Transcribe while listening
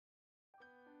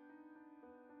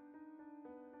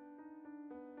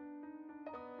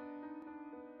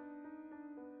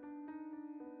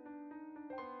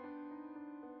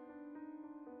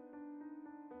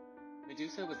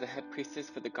Medusa was the head priestess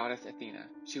for the goddess Athena.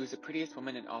 She was the prettiest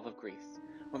woman in all of Greece.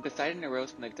 When Poseidon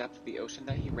arose from the depths of the ocean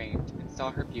that he reigned, and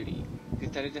saw her beauty, he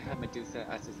decided to have Medusa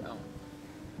as his own.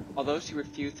 Although she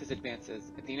refused his advances,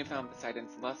 Athena found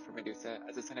Poseidon's lust for Medusa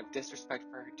as a sign of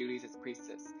disrespect for her duties as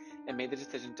priestess, and made the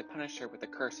decision to punish her with a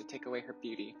curse to take away her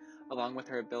beauty, along with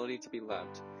her ability to be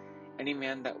loved. Any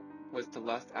man that was to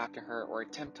lust after her or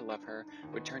attempt to love her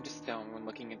would turn to stone when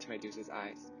looking into Medusa's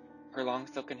eyes. Her long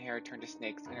silken hair turned to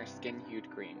snakes and her skin hued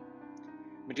green.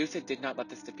 Medusa did not let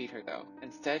this defeat her, though.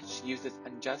 Instead, she used this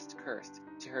unjust curse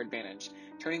to her advantage,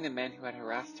 turning the men who had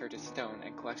harassed her to stone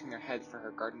and collecting their heads for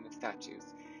her garden of statues.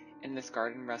 In this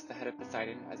garden rests the head of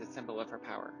Poseidon as a symbol of her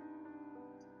power.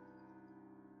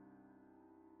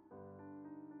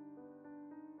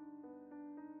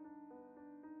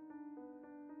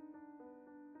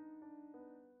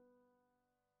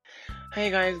 Hi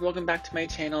guys, welcome back to my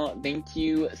channel. Thank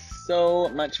you so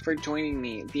much for joining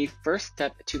me. The first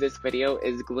step to this video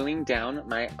is gluing down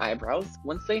my eyebrows.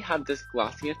 Once they have this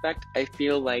glossy effect, I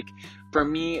feel like for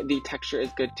me, the texture is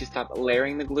good to stop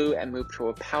layering the glue and move to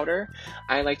a powder.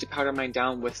 I like to powder mine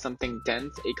down with something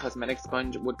dense. A cosmetic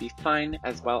sponge would be fine,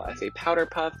 as well as a powder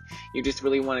puff. You just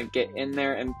really want to get in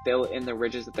there and fill in the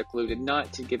ridges that the glue did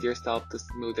not to give yourself the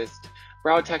smoothest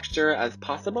brow texture as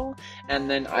possible. And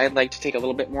then I like to take a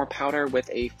little bit more powder with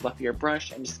a fluffier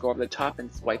brush and just go over the top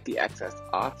and swipe the excess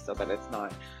off so that it's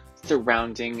not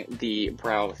surrounding the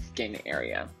brow skin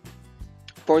area.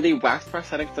 For the wax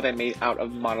prosthetics that I made out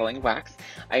of modeling wax,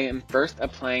 I am first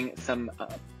applying some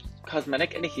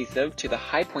cosmetic adhesive to the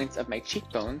high points of my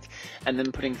cheekbones, and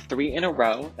then putting 3 in a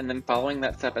row, and then following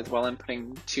that step as well and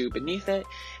putting 2 beneath it.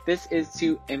 This is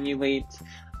to emulate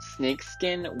snake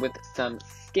skin with some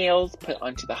scales put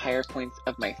onto the higher points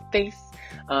of my face,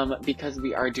 because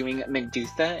we are doing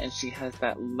Medusa and she has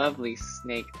that lovely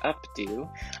snake updo.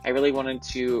 I really wanted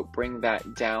to bring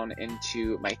that down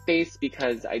into my face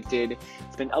because I did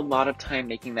spend a lot of time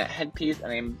making that headpiece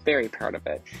and I am very proud of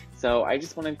it. So I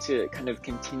just wanted to kind of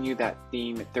continue that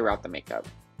theme throughout the makeup.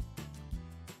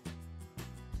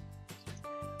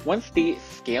 Once the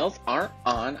scales are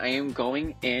on, I am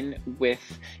going in with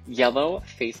yellow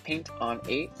face paint on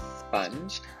a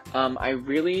sponge. I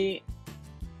really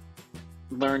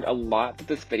learned a lot with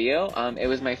this video. It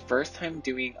was my first time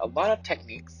doing a lot of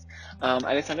techniques.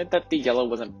 I decided that the yellow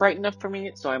wasn't bright enough for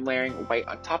me, so I'm layering white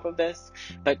on top of this.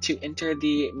 But to enter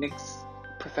the NYX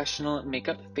Professional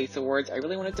Makeup Face Awards, I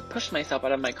really wanted to push myself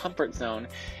out of my comfort zone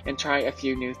and try a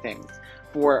few new things.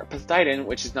 For Poseidon,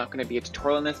 which is not going to be a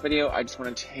tutorial in this video, I just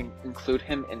wanted to include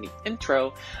him in the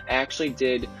intro. I actually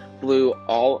did blue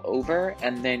all over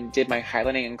and then did my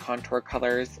highlighting and contour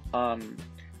colors on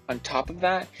top of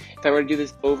that. If I were to do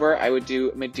this over, I would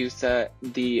do Medusa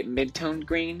the mid-toned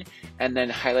green and then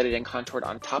highlighted and contoured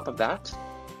on top of that.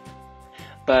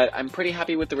 But I'm pretty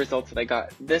happy with the results that I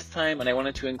got this time, and I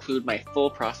wanted to include my full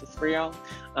process for y'all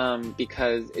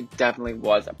because it definitely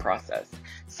was a process.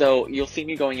 So you'll see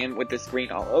me going in with this green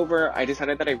all over. I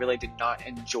decided that I really did not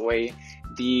enjoy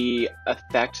the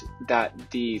effect that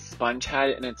the sponge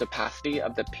had in its opacity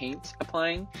of the paint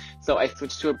applying, so I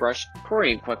switched to a brush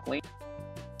pretty quickly.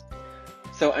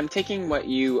 So I'm taking what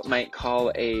you might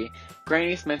call a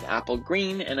Granny Smith apple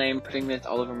green, and I am putting this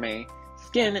all over my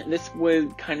skin. This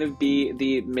would kind of be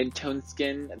the mid-tone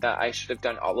skin that I should have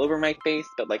done all over my face,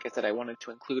 but like I said, I wanted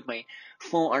to include my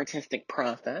full artistic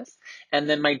process. And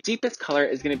then my deepest color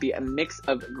is going to be a mix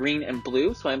of green and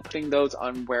blue, so I'm putting those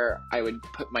on where I would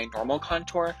put my normal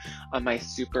contour on my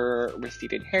super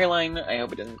receded hairline. I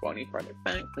hope it doesn't go any farther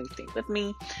back, please stay with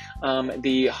me.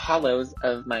 The hollows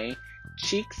of my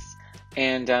cheeks,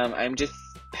 and I'm just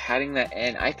patting that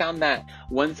in. I found that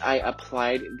once I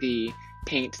applied the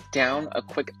paint down, a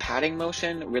quick patting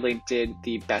motion really did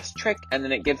the best trick, and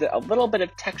then it gives it a little bit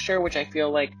of texture, which I feel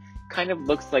like kind of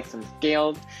looks like some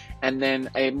scales, and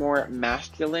then a more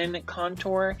masculine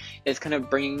contour is kind of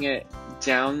bringing it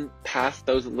down past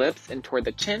those lips and toward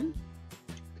the chin.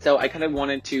 So I kind of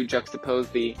wanted to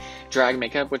juxtapose the drag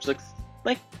makeup, which looks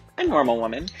like a normal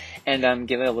woman, and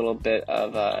give it a little bit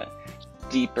of a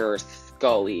deeper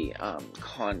scully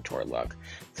contour look.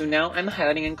 So now I'm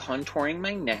highlighting and contouring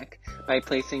my neck by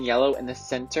placing yellow in the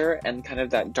center and kind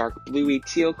of that dark bluey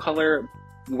teal color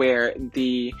where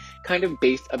the kind of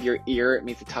base of your ear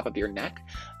meets the top of your neck.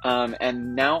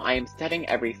 And now I am setting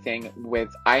everything with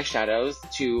eyeshadows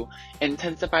to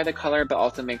intensify the color, but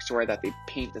also make sure that the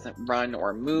paint doesn't run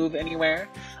or move anywhere.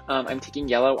 I'm taking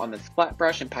yellow on this flat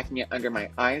brush and packing it under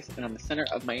my eyes and on the center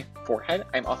of my forehead.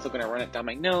 I'm also going to run it down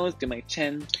my nose, do my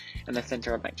chin, and the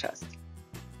center of my chest.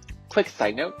 Quick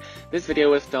side note, this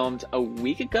video was filmed a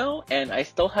week ago and I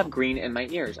still have green in my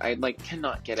ears. I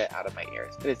cannot get it out of my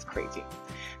ears. It is crazy.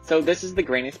 So this is the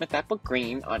Granny Smith Apple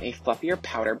Green on a fluffier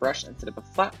powder brush instead of a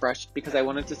flat brush because I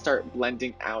wanted to start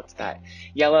blending out that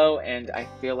yellow, and I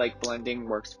feel like blending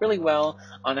works really well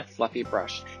on a fluffy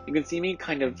brush. You can see me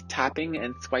kind of tapping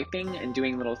and swiping and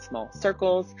doing little small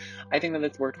circles. I think that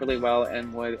this worked really well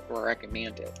and would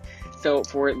recommend it. So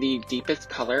for the deepest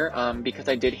color, because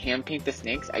I did hand paint the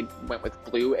snakes, I went with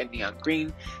blue and neon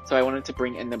green. So I wanted to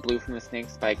bring in the blue from the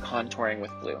snakes by contouring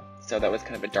with blue. So that was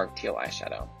kind of a dark teal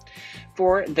eyeshadow.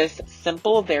 For this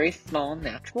simple, very small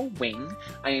natural wing,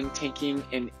 I am taking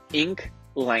an ink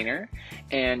liner,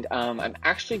 and I'm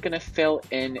actually going to fill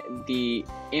in the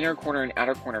inner corner and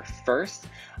outer corner first.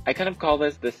 I kind of call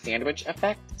this the sandwich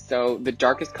effect. So the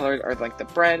darkest colors are like the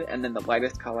bread, and then the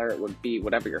lightest color would be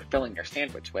whatever you're filling your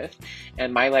sandwich with.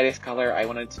 And my lightest color, I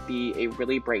wanted to be a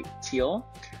really bright teal,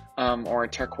 or a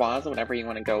turquoise, whatever you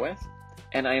want to go with.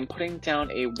 And I am putting down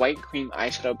a white cream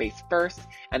eyeshadow base first,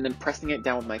 and then pressing it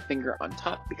down with my finger on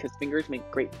top, because fingers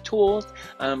make great tools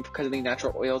because of the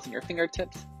natural oils in your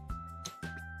fingertips.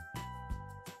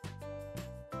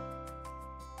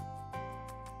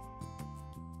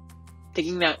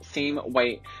 Taking that same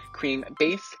white cream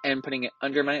base and putting it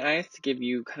under my eyes to give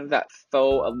you kind of that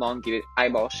faux elongated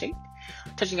eyeball shape.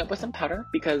 Touching up with some powder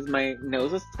because my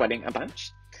nose is sweating a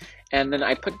bunch. And then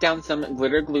I put down some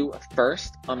glitter glue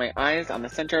first on my eyes, on the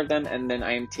center of them, and then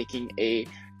I am taking a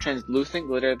translucent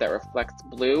glitter that reflects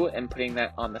blue and putting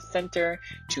that on the center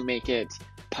to make it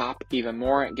pop even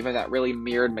more and give it that really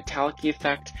mirrored metallic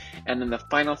effect. And then the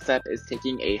final step is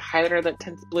taking a highlighter that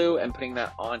tints blue and putting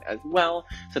that on as well,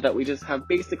 so that we just have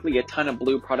basically a ton of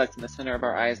blue products in the center of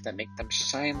our eyes that make them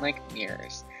shine like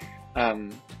mirrors.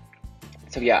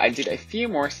 So yeah, I did a few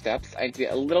more steps. I did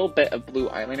a little bit of blue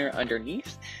eyeliner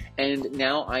underneath, and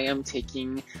now I am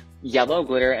taking yellow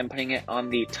glitter and putting it on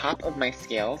the top of my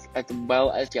scales, as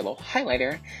well as yellow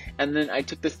highlighter. And then I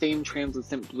took the same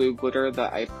translucent blue glitter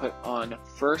that I put on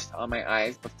first on my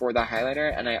eyes before the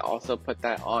highlighter, and I also put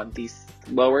that on the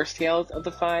lower scales of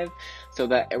the 5, so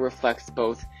that it reflects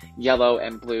both yellow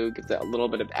and blue, gives it a little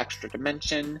bit of extra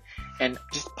dimension, and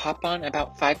just pop on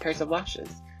about 5 pairs of lashes.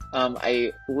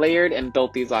 I layered and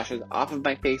built these lashes off of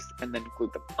my face and then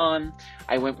glued them on.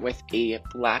 I went with a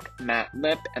black matte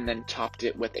lip and then topped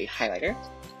it with a highlighter.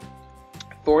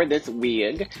 For this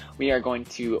wig, we are going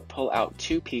to pull out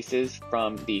 2 pieces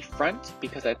from the front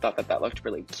because I thought that that looked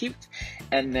really cute.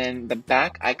 And then the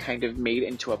back I kind of made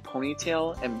into a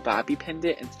ponytail and bobby pinned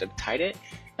it instead of tied it.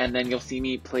 And then you'll see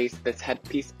me place this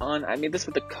headpiece on. I made this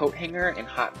with a coat hanger in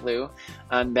hot glue.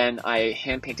 And then I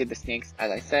hand painted the snakes,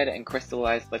 as I said, and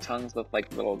crystallized the tongues with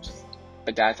like little just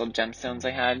bedazzled gemstones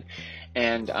I had.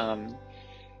 And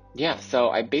yeah, so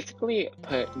I basically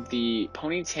put the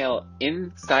ponytail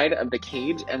inside of the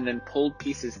cage and then pulled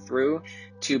pieces through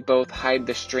to both hide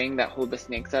the string that hold the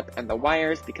snakes up and the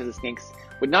wires, because the snakes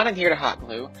would not adhere to hot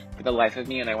glue for the life of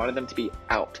me, and I wanted them to be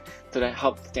out. So to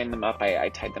help stand them up, I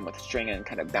tied them with string and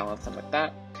kind of balanced them with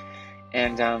that.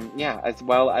 And yeah, as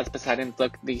well as Poseidon's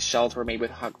look, these shells were made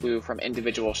with hot glue from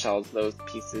individual shells. Those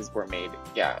pieces were made,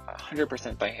 yeah,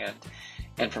 100% by hand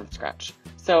and from scratch.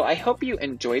 So I hope you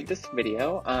enjoyed this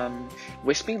video.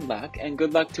 Wish me luck, and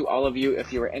good luck to all of you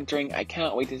if you are entering. I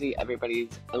cannot wait to see everybody's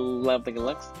lovely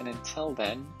looks, and until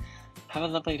then, have a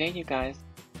lovely day, you guys.